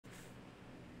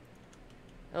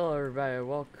Hello everybody,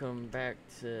 welcome back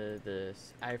to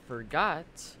this. I forgot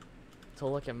to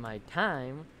look at my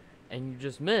time, and you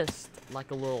just missed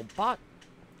like a little bot.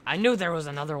 I knew there was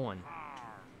another one.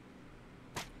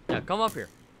 Yeah, come up here.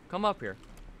 Come up here.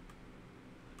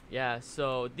 Yeah,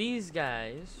 so these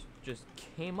guys just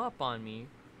came up on me.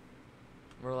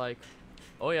 We're like,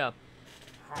 oh yeah.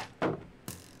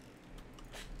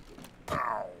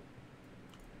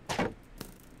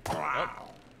 Oh.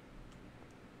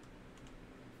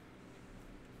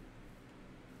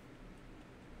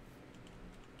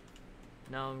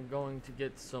 Now I'm going to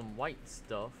get some white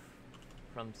stuff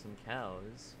from some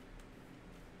cows.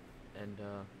 And,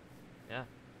 yeah.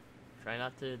 Try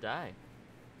not to die.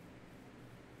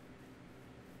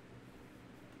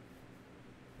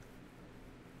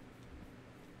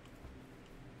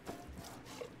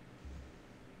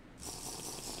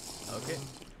 Okay.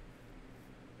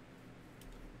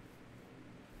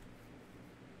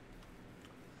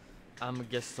 I'm gonna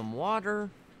get some water.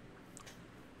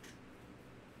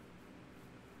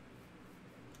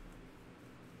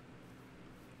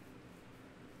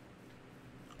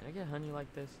 Can I get honey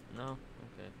like this? No?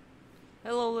 Okay.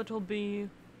 Hello, little bee.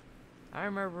 I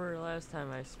remember last time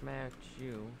I smacked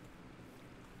you.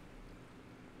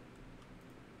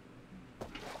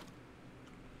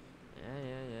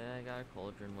 Yeah, I got a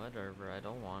cauldron, whatever. I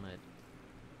don't want it.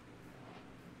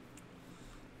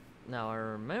 Now,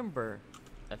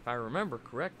 if I remember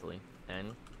correctly,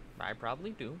 and I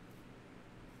probably do,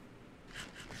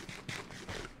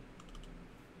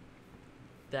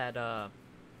 that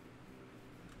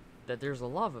there's a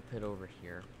lava pit over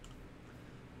here.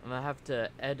 I'm gonna have to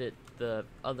edit the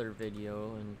other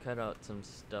video and cut out some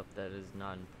stuff that is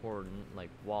not important, like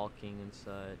walking and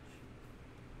such.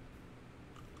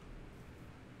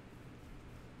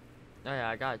 Oh yeah,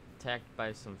 I got attacked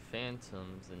by some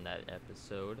phantoms in that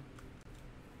episode.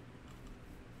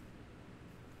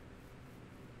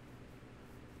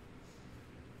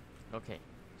 Okay,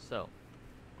 so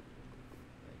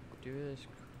do this.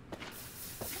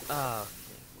 Okay,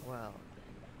 well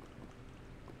then.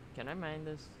 Can I mine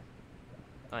this?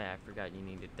 Oh yeah, I forgot you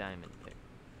need a diamond pick.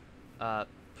 Well,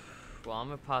 I'm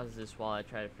gonna pause this while I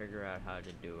try to figure out how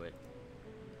to do it.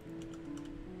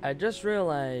 I just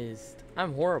realized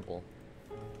I'm horrible.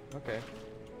 Okay.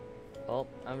 Well,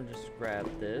 I'm gonna just grab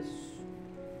this.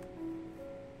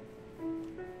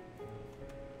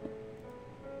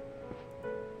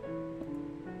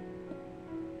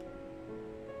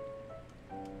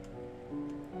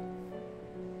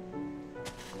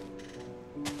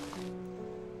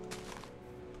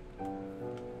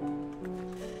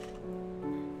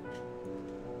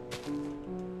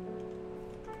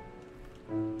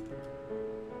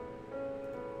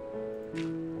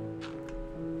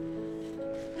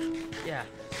 Yeah,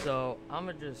 so I'm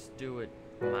gonna just do it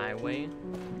my way.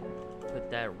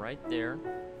 Put that right there.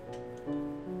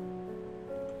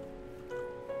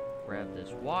 Grab this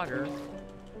water.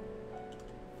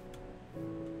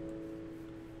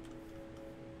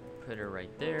 Put it right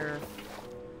there.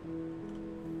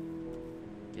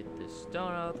 Get this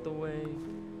stone out the way.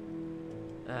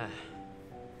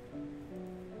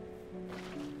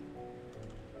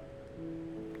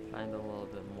 Find a little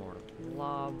bit more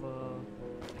lava.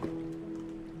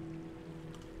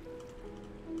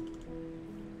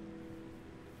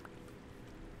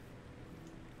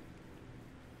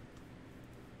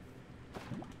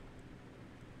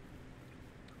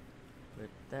 Put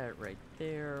that right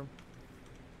there.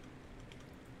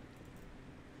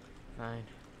 Fine.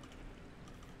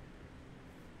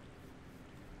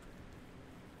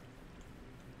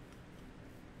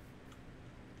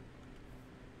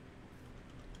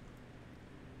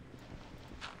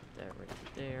 Put that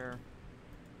right there.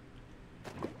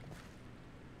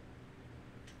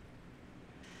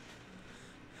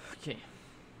 Okay.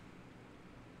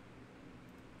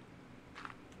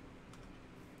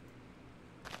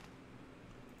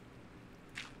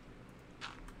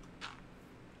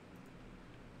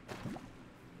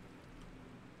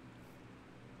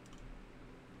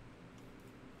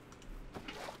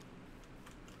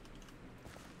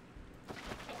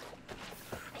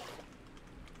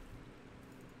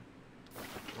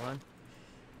 One.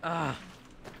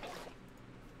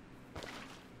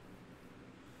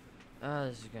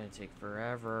 This is gonna take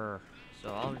forever. So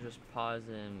I'll just pause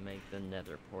it and make the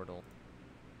nether portal.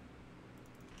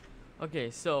 Okay,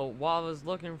 so while I was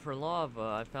looking for lava,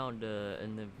 I found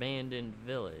an abandoned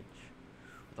village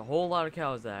with a whole lot of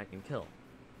cows that I can kill.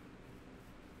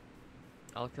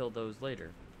 I'll kill those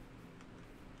later.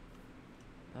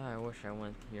 I wish I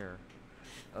went here.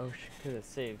 Oh, she could have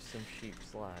saved some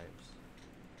sheep's lives.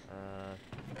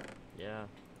 Yeah.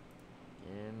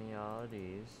 Give me all of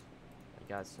these. I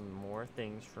got some more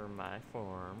things for my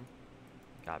farm.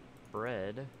 Got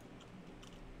bread.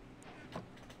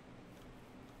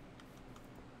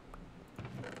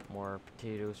 More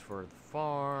potatoes for the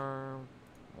farm.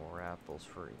 More apples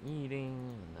for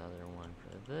eating. Another one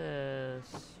for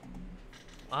this.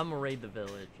 I'm gonna raid the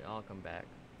village. I'll come back.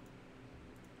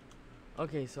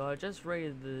 Okay, so I just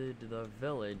raided the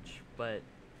village, but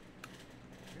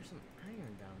there's some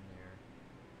iron down there.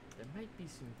 There might be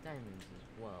some diamonds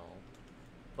as well,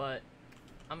 but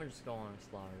I'm gonna just go on a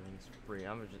slaughtering spree.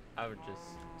 I would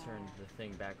just turn the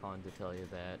thing back on to tell you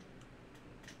that.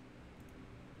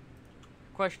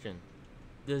 Question: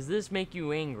 does this make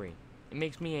you angry? It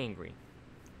makes me angry,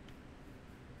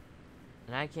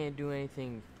 and I can't do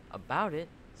anything about it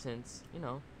since, you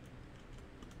know,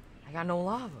 I got no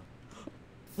lava.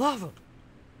 Lava!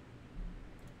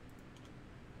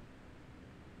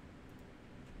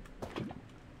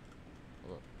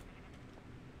 Look.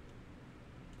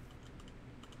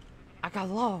 I got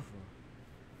lava.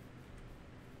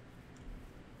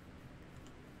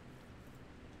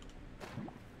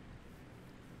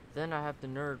 Then I have the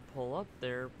nerd pull up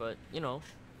there, but, you know,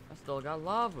 I still got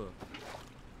lava.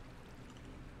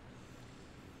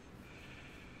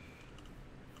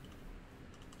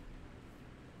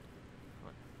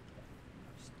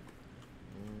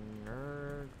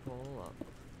 Nerd pull up.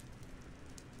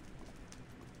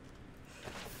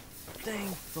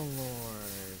 Thank the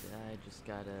Lord. I just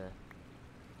gotta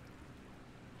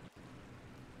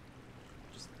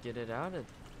get it out of.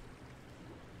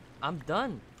 I'm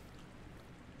done.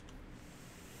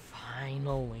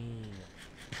 Finally.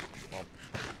 Well,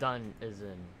 done is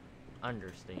an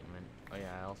understatement. Oh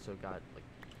yeah, I also got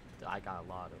I got a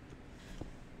lot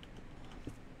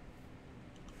of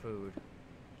food.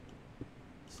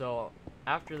 So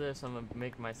after this, I'm gonna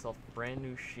make myself a brand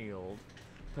new shield,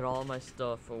 put all my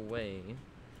stuff away,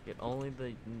 get only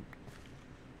the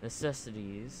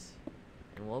necessities,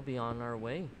 and we'll be on our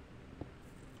way.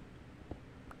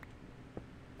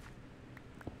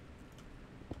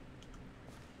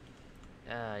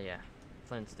 Yeah,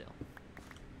 Flintsteel.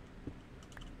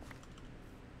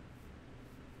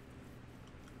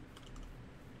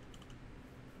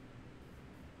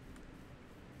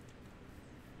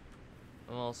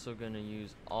 I'm also gonna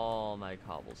use all my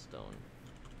cobblestone.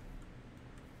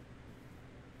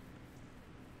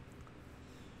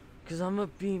 Cause I'm gonna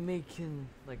be making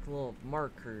like little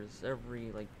markers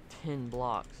every like 10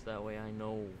 blocks, that way I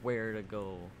know where to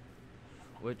go,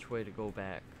 which way to go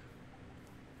back.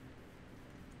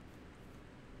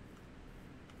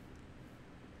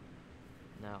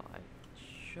 Now I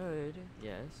should,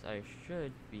 yes, I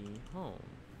should be home.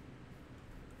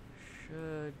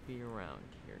 Should be around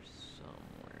here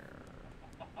somewhere.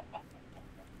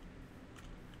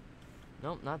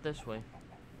 Nope, not this way.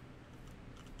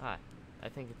 Hi, I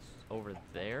think it's over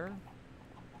there.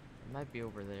 It might be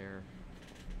over there.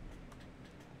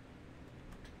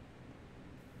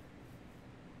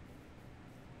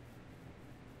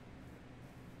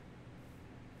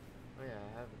 Oh yeah,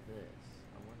 I have this.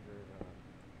 I wonder,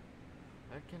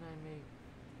 how can I make,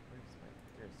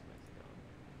 there's my stone.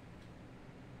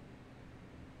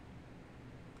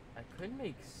 I could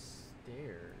make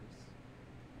stairs.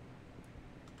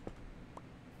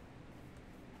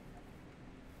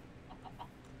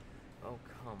 Oh,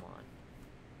 come on.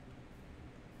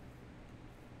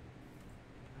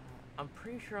 I'm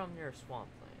pretty sure I'm near a swampland.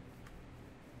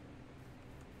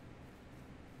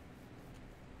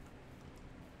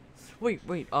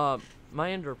 Wait,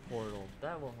 my ender portal,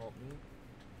 that will help me.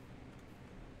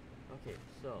 Okay,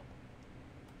 so,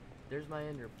 there's my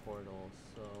ender portal,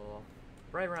 so,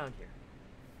 right around here.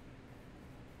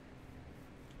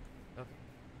 Okay.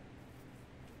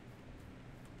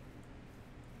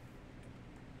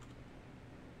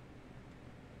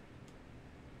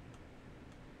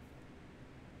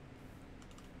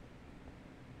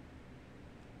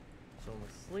 So I'm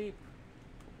gonna sleep,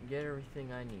 get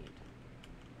everything I need.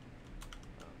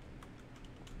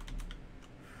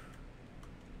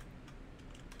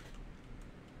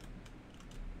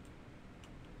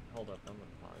 Hold up, I'm gonna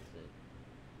pause it.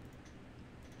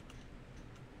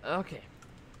 Okay.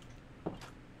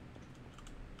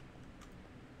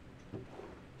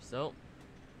 So,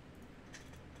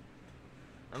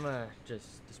 I'm gonna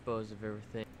just dispose of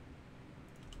everything.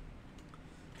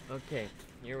 Okay,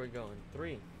 here we go in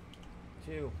 3,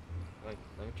 2, wait,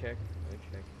 let me check.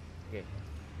 Okay,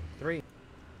 3.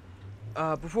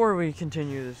 Before we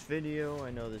continue this video,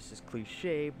 I know this is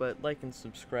cliche, but like and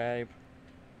subscribe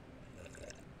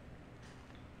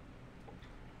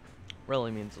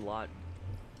really means a lot.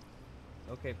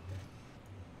 Okay.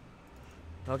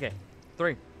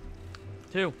 3,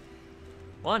 2,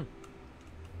 1.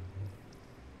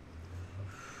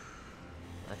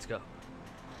 Let's go.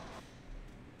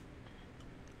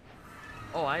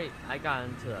 Oh, I got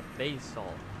into the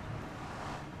basalt.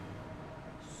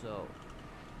 So.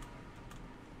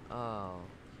 Oh,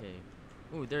 okay.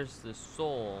 Ooh, there's the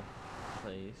soul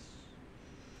place.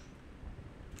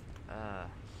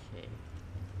 Okay.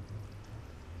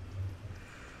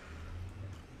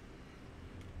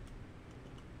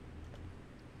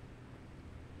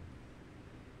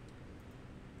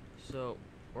 So,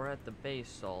 we're at the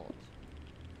basalt.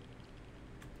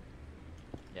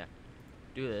 Yeah.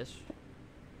 Do this.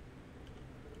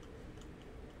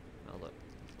 Oh, look.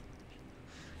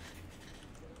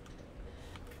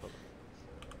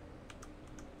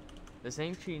 This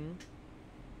ain't cheating.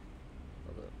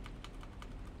 Hold up.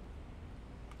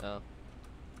 Oh.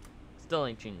 Still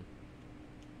ain't cheating.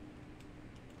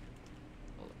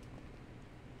 Hold up.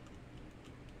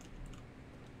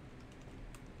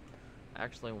 I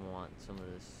actually want some of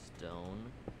this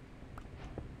stone.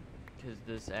 Because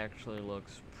this actually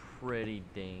looks pretty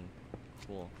dang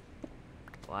cool.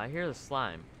 Well, I hear the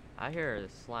slime. I hear the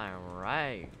slime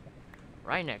right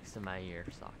next to my ear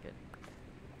socket.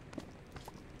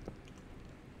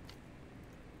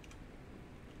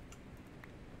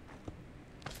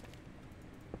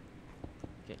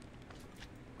 Okay.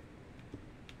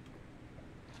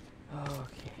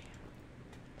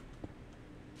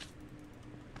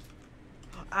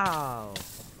 Ow.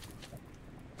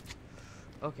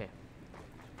 Okay.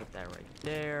 Put that right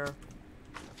there.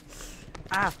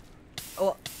 Ah.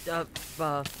 Oh.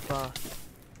 Come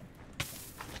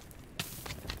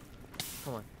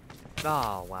on.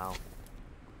 Oh, wow.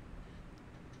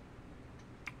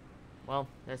 Well,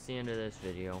 that's the end of this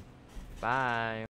video. Bye.